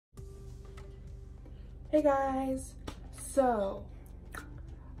Hey guys, so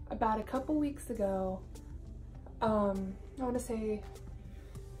about a couple weeks ago, I want to say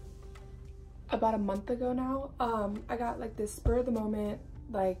about a month ago now, I got like this spur of the moment,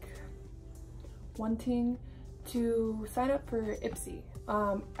 like wanting to sign up for Ipsy.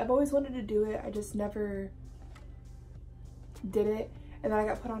 I've always wanted to do it, I just never did it. And then I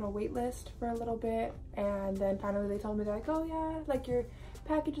got put on a wait list for a little bit, and then finally they told me, they're like, oh yeah, like your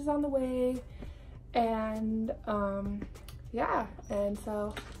package is on the way. And yeah, and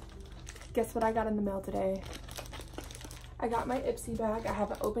so guess what I got in the mail today? I got my Ipsy bag. I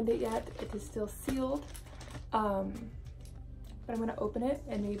haven't opened it yet. It is still sealed, but I'm gonna open it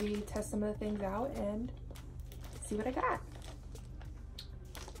and maybe test some of the things out and see what I got.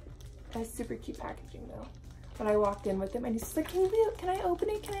 It has super cute packaging though. When I walked in with him and he's just like, can I open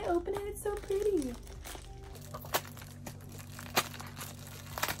it? Can I open it? It's so pretty.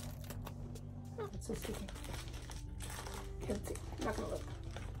 Oh, it's so sticky. Okay, let's see. I'm not gonna look.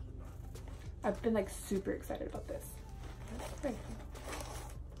 I've been like super excited about this. Okay.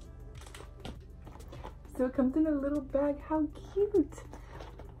 So it comes in a little bag. How cute.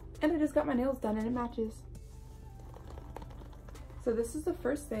 And I just got my nails done and it matches. So this is the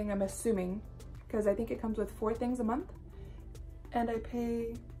first thing, I'm assuming, because I think it comes with 4 things a month, and I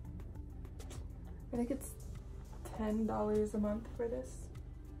pay, I think it's $10 a month for this,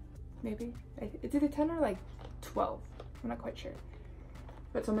 maybe. It's either 10 or like 12, I'm not quite sure.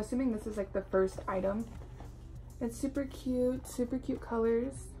 But so I'm assuming this is like the first item. It's super cute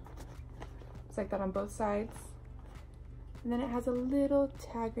colors. It's like that on both sides. And then it has a little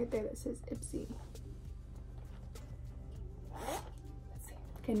tag right there that says Ipsy. Let's see.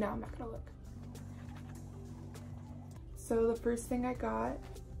 Okay, now I'm not gonna look. So the first thing I got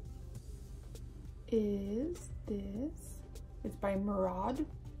is this. It's by Murad.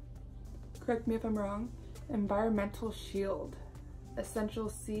 Correct me if I'm wrong. Environmental Shield Essential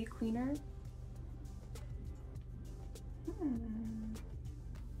Sea Cleaner. I'm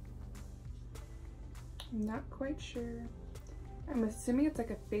not quite sure. I'm assuming it's like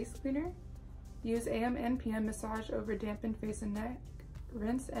a face cleaner. Use AM and PM massage over dampened face and neck.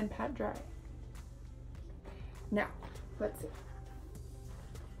 Rinse and pat dry. Now, let's see.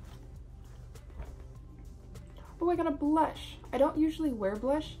 Oh, I got a blush. I don't usually wear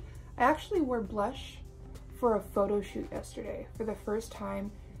blush. I actually wore blush for a photo shoot yesterday for the first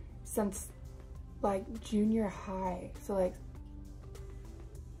time since like junior high. So like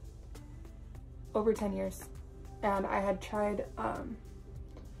over 10 years. And I had tried,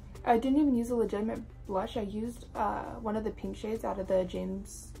 I didn't even use a legitimate blush. I used one of the pink shades out of the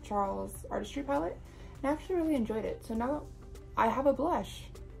James Charles Artistry palette. And I actually really enjoyed it. So now I have a blush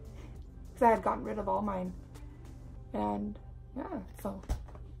because I had gotten rid of all mine. And yeah,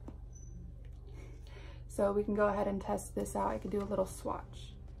 so we can go ahead and test this out. I could do a little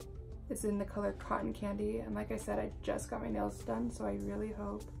swatch. It's in the color Cotton Candy. And like I said, I just got my nails done. So I really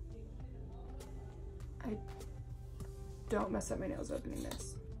hope I don't mess up my nails opening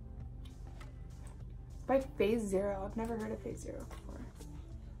this. It's by Phase Zero. I've never heard of Phase Zero before.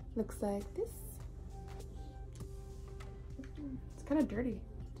 Looks like this. It's kind of dirty,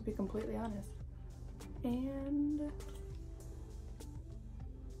 to be completely honest. And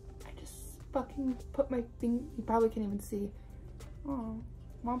I just fucking put my thing, you probably can't even see. Oh,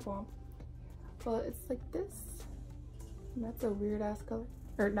 womp womp. Well, it's like this. And that's a weird ass color.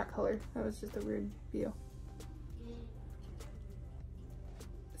 Or not color, that was just a weird view.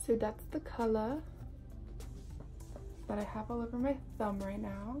 So that's the color that I have all over my thumb right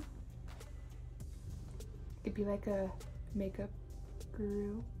now. It'd be like a makeup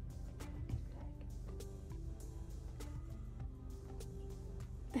guru.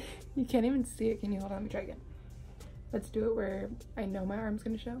 You can't even see it. Can you hold on? Let me try again. Let's do it where I know my arm's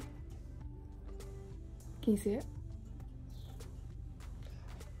gonna show. Can you see it?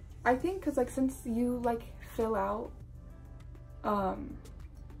 I think because like since you like fill out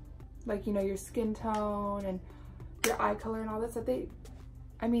like, you know, your skin tone and your eye color and all that stuff,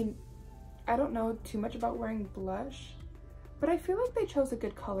 I mean, I don't know too much about wearing blush, but I feel like they chose a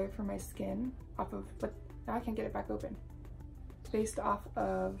good color for my skin off of, but now I can't get it back open, based off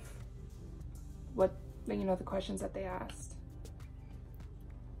of what, you know, the questions that they asked.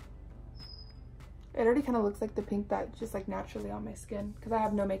 It already kind of looks like the pink that's just like naturally on my skin because I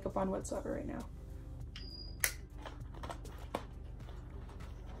have no makeup on whatsoever right now.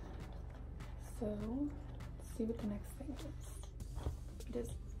 So let's see what the next thing is. It is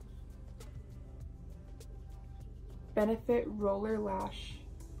Benefit Roller Lash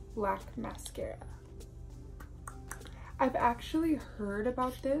Black Mascara. I've actually heard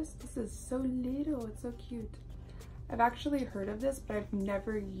about this. This is so little, it's so cute. I've actually heard of this, but I've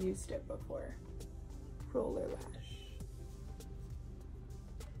never used it before. Roller lash.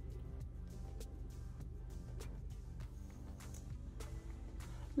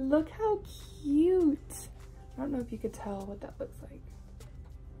 Look how cute. I don't know if you could tell what that looks like.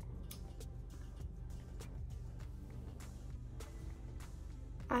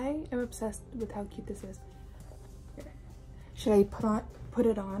 I am obsessed with how cute this is. Here. Should I put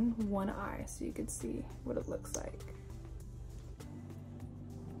it on one eye so you could see what it looks like?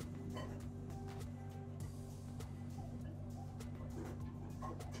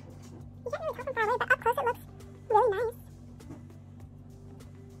 You can't really tell from far away, but up close it looks really nice.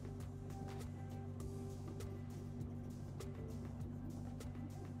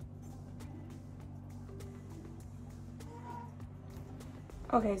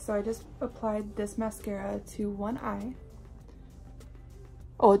 Okay, so I just applied this mascara to one eye.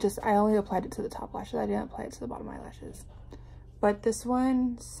 Oh, I only applied it to the top lashes. I didn't apply it to the bottom eyelashes. But this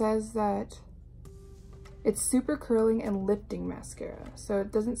one says that it's super curling and lifting mascara. So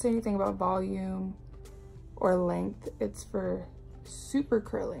it doesn't say anything about volume or length. It's for super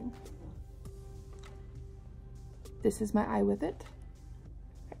curling. This is my eye with it.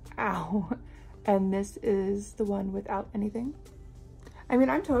 Ow. And this is the one without anything. I mean,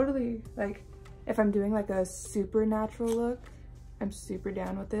 I'm totally, like, if I'm doing like a super natural look, I'm super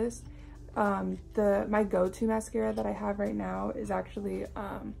down with this. My go-to mascara that I have right now is actually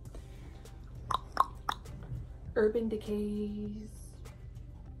Urban Decay's,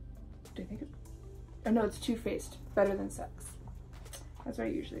 do you think oh no, it's Too Faced, Better Than Sex. That's what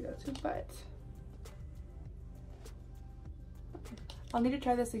I usually go to, but I'll need to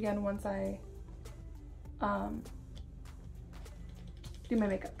try this again once I do my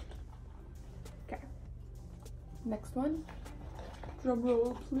makeup. Okay, next one. Drum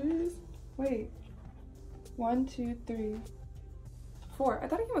roll, please. Wait, 1, 2, 3, 4. I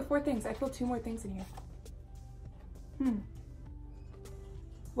thought I came with 4 things. I feel 2 more things in here.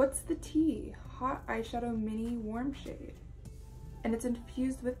 What's the tea? Hot eyeshadow mini warm shade, and it's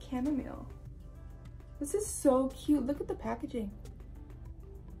infused with chamomile. This is so cute. Look at the packaging.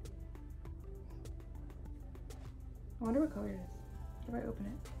 I wonder what color it is. How do I open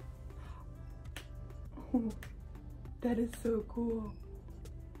it? Oh, that is so cool.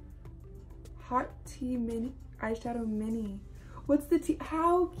 Hot tea mini eyeshadow mini. What's the tea?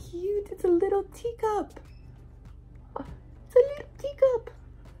 How cute! It's a little teacup. It's a little teacup.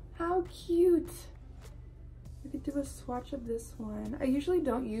 How cute! We could do a swatch of this one. I usually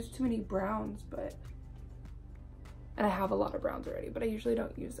don't use too many browns, and I have a lot of browns already, but I usually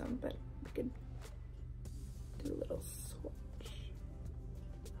don't use them. But we could do a little swatch.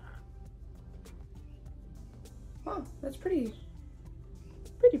 Oh, that's pretty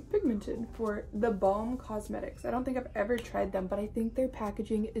pigmented for the Balm Cosmetics. I don't think I've ever tried them, but I think their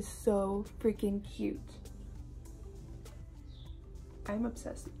packaging is so freaking cute. I'm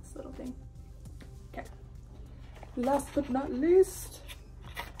obsessed with this little thing. Okay. Last but not least,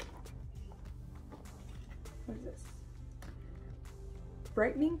 what is this?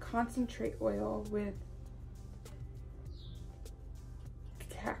 Brightening Concentrate Oil with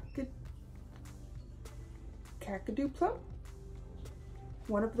Kakadu plum,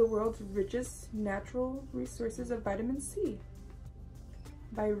 one of the world's richest natural resources of vitamin C,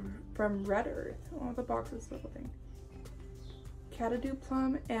 from Red Earth. Oh, the box is this little thing. Kakadu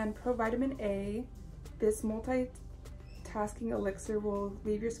plum and provitamin A. This multitasking elixir will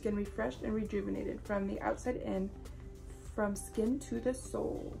leave your skin refreshed and rejuvenated from the outside in, from skin to the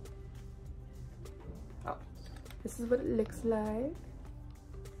soul. Oh, this is what it looks like.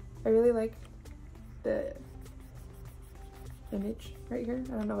 I really like the image right here.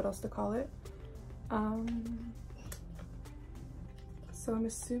 I don't know what else to call it. So I'm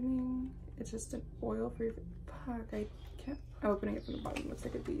assuming it's just an oil for your fuck. I'm opening it from the bottom. Looks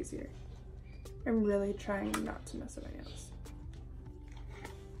like it'd be easier. I'm really trying not to mess up my nails.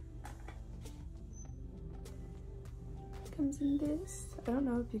 Comes in this. I don't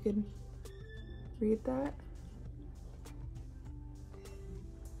know if you can read that.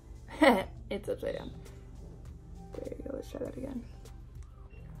 It's upside down. There you go, let's try that again.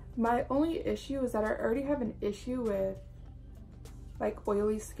 My only issue is that I already have an issue with like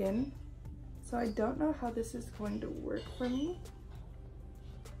oily skin. So I don't know how this is going to work for me.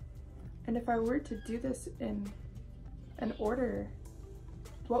 And if I were to do this in an order,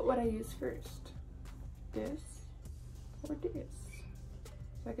 what would I use first? This or this?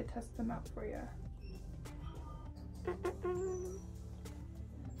 So I could test them out for you.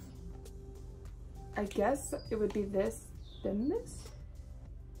 I guess it would be this spin this?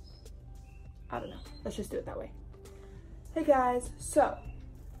 I don't know. Let's just do it that way. Hey guys, so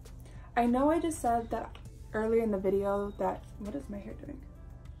I know I just said that earlier in the video that, what is my hair doing?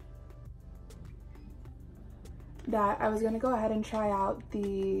 That I was gonna go ahead and try out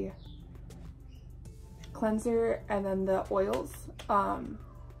the cleanser and then the oils. And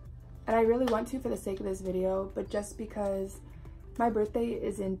I really want to for the sake of this video, but just because my birthday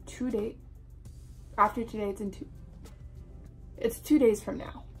is in 2 days, after today it's 2 days from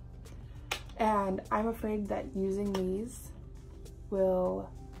now. And I'm afraid that using these will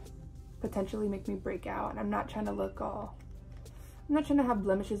potentially make me break out. And I'm not trying to look all, I'm not trying to have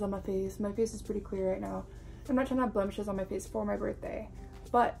blemishes on my face. My face is pretty clear right now. I'm not trying to have blemishes on my face for my birthday,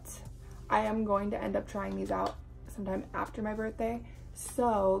 but I am going to end up trying these out sometime after my birthday.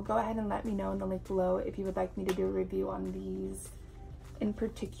 So go ahead and let me know in the link below if you would like me to do a review on these in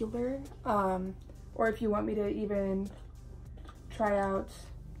particular, or if you want me to even try out,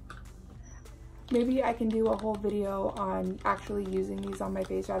 maybe I can do a whole video on actually using these on my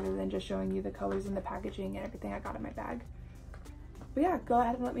face rather than just showing you the colors and the packaging and everything I got in my bag. But yeah, go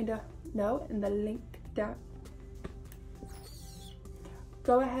ahead and let me know in the link down.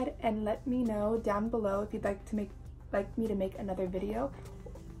 Go ahead and let me know down below if you'd like me to make another video,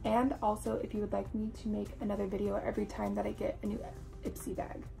 and also if you would like me to make another video every time that I get a new Ipsy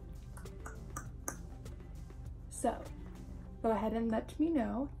bag. So go ahead and let me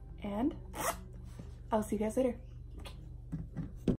know, and I'll see you guys later.